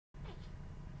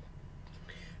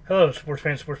Hello, sports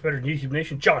fans, sports bettors, and YouTube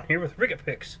Nation. John here with Ricket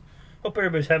Picks. Hope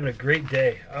everybody's having a great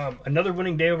day. Another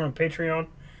winning day over on Patreon.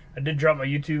 I did drop my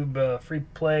YouTube free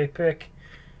play pick.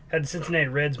 Had the Cincinnati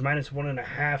Reds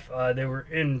 -1.5. They were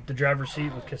in the driver's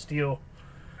seat with Castillo,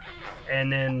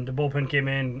 and then the bullpen came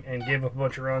in and gave up a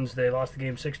bunch of runs. They lost the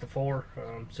game 6-4.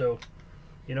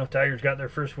 Tigers got their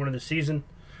first win of the season.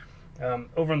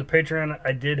 Over on the Patreon,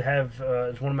 I did have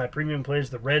as one of my premium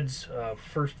plays the Reds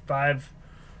first 5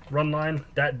 run line.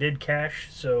 That did cash.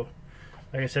 So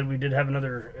like I said, we did have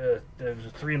another it was a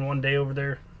 3-1 day over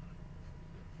there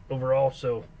overall.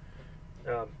 So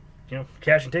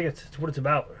cash and tickets, it's what it's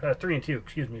about. 3-2,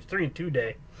 excuse me. It's 3-2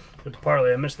 day with the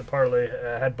parlay. I missed the parlay.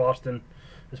 I had Boston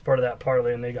as part of that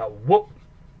parlay, and they got whooped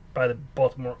by the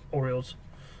Baltimore Orioles.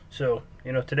 So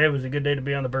today was a good day to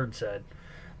be on the bird side.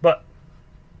 But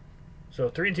so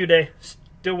 3-2 day,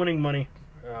 still winning money.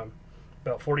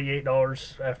 About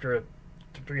 $48 after a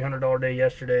 $300 day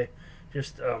yesterday.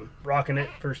 Just rocking it.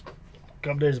 First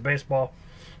couple days of baseball.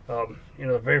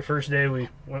 The very first day we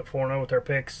went 4-0 with our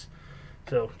picks.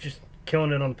 So just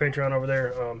killing it on the Patreon over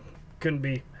there. Couldn't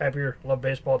be happier. Love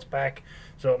baseball. It's back.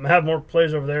 So I'm going to have more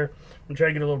plays over there. I'm going to try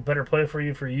to get a little better play for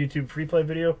you for a YouTube free play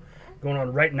video going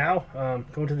on right now.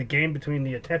 Going to the game between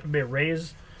the Tampa Bay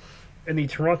Rays and the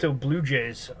Toronto Blue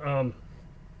Jays.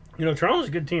 Toronto's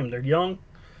a good team. They're young.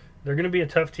 They're going to be a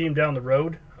tough team down the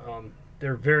road.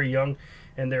 They're very young,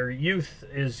 and their youth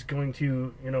is going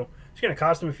to, it's going to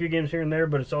cost them a few games here and there,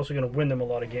 but it's also going to win them a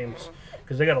lot of games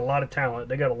because they got a lot of talent.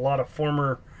 They got a lot of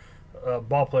former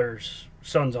ball players'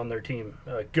 sons on their team.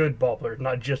 Good ball players,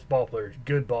 not just ball players,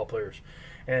 good ball players.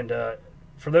 And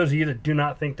for those of you that do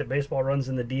not think that baseball runs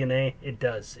in the DNA, it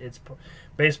does.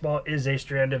 Baseball is a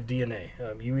strand of DNA.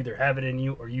 You either have it in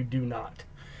you or you do not.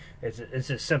 It's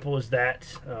as simple as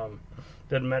that.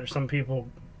 Doesn't matter. Some people,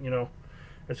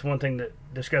 that's one thing that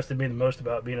disgusted me the most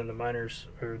about being in the minors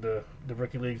or the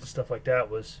rookie leagues and stuff like that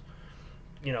was,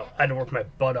 I had to work my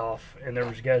butt off, and there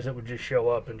was guys that would just show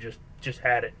up and just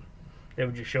had it. They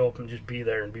would just show up and just be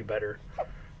there and be better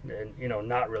and,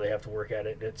 not really have to work at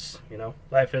it. It's,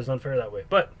 life is unfair that way.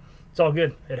 But it's all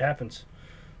good. It happens.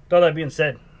 With all that being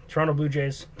said, Toronto Blue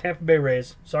Jays, Tampa Bay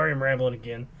Rays. Sorry I'm rambling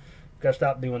again. Got to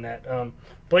stop doing that.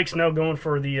 Blake Snell going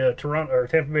for the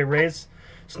Tampa Bay Rays.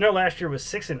 Snell last year was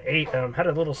 6-8. Had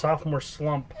a little sophomore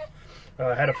slump.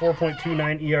 Had a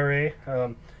 4.29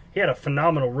 ERA. He had a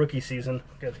phenomenal rookie season.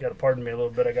 You guys got to pardon me a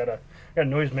little bit. I got a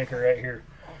noisemaker right here.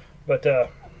 But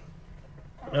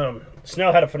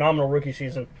Snell had a phenomenal rookie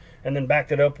season, and then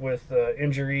backed it up with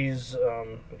injuries.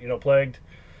 Plagued.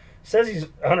 Says he's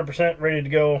 100% ready to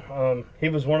go. He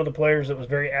was one of the players that was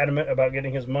very adamant about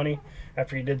getting his money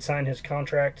after he did sign his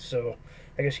contract. So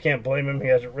I guess you can't blame him. He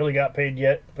hasn't really got paid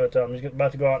yet, but he's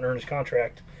about to go out and earn his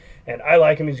contract. And I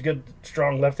like him. He's a good,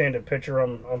 strong left-handed pitcher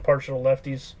on partial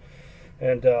lefties.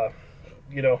 And,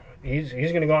 he's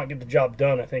going to go out and get the job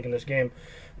done, I think, in this game.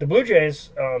 The Blue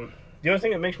Jays, the only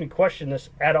thing that makes me question this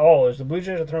at all is the Blue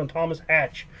Jays are throwing Thomas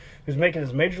Hatch, who's making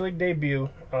his Major League debut.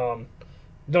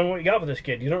 Don't know what you got with this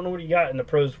kid. You don't know what you got in the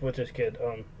pros with this kid.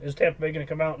 Is Tampa Bay going to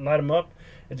come out and light him up?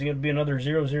 Is it going to be another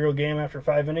 0-0 game after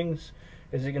 5 innings?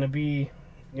 Is it going to be,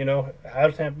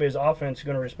 how's Tampa Bay's offense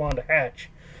going to respond to Hatch?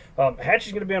 Hatch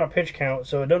is going to be on a pitch count,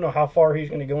 so I don't know how far he's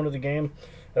going to go into the game.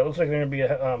 It looks like they're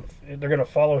going to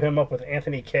follow him up with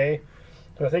Anthony Kay,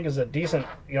 who I think is a decent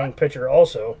young pitcher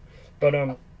also.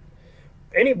 But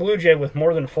any Blue Jay with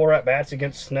more than 4 at-bats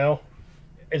against Snell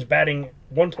is batting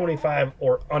 125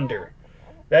 or under.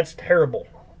 That's terrible.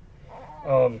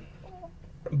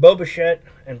 Bo Bichette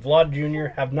and Vlad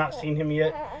Jr. have not seen him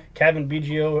yet. Kevin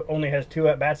Biggio only has 2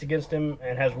 at-bats against him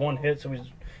and has 1 hit, so he's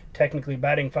technically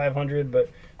batting 500, but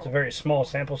it's a very small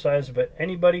sample size. But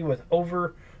anybody with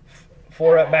over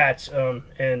 4 at-bats,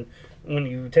 and when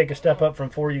you take a step up from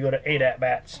 4, you go to 8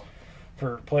 at-bats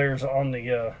for players on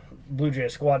the Blue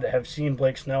Jays squad that have seen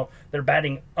Blake Snell, they're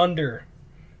batting under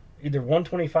either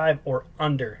 125 or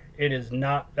under.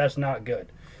 That's not good.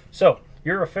 So,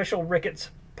 your official Ricketts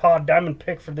Pod Diamond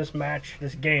pick for this match,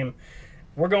 this game,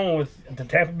 we're going with the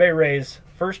Tampa Bay Rays,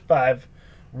 first 5,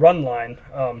 run line.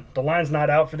 The line's not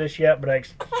out for this yet, but I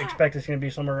expect it's going to be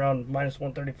somewhere around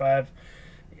 -135,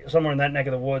 somewhere in that neck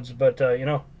of the woods. But,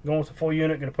 going with the full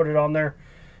unit, going to put it on there,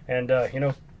 and,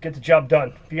 get the job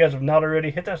done. If you guys have not already,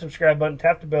 hit that subscribe button,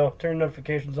 tap the bell, turn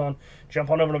notifications on,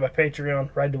 jump on over to my Patreon,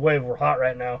 ride the wave. We're hot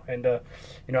right now, and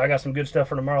I got some good stuff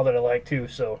for tomorrow that I like too.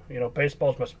 So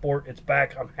baseball's my sport. It's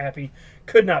back. I'm happy.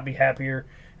 Could not be happier.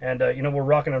 And we're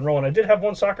rocking and rolling. I did have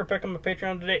one soccer pick on my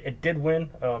Patreon today. It did win.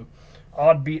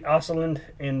 Odd beat Osseland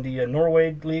in the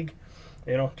Norway League.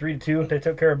 You know, 3-2. They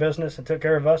took care of business and took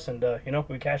care of us, and you know,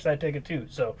 we cashed that ticket too.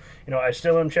 So, you know, I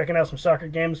still am checking out some soccer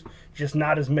games, just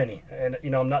not as many. And you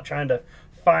know, I'm not trying to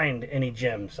find any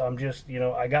gems. I'm just, you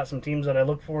know, I got some teams that I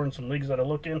look for and some leagues that I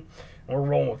look in, and we're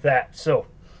rolling with that. So,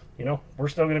 you know, we're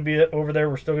still going to be over there.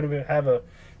 We're still going to have a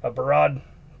Barad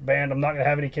band. I'm not going to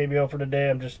have any KBO for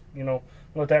today. I'm just, you know,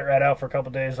 let that rat out for a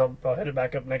couple days. I'll hit it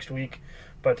back up next week.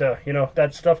 But you know,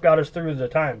 that stuff got us through the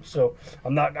time, so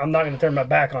I'm not going to turn my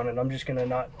back on it. I'm just going to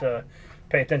not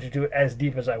pay attention to it as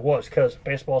deep as I was, because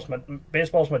baseball's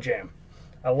my jam.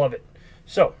 I love it.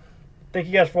 So, thank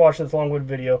you guys for watching this long-winded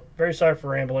video. Very sorry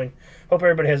for rambling. Hope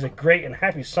everybody has a great and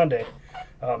happy Sunday.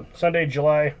 Sunday,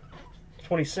 July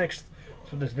 26th.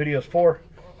 That's what this video is for.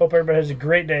 Hope everybody has a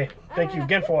great day. Thank you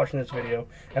again for watching this video,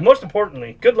 and most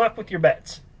importantly, good luck with your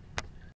bets.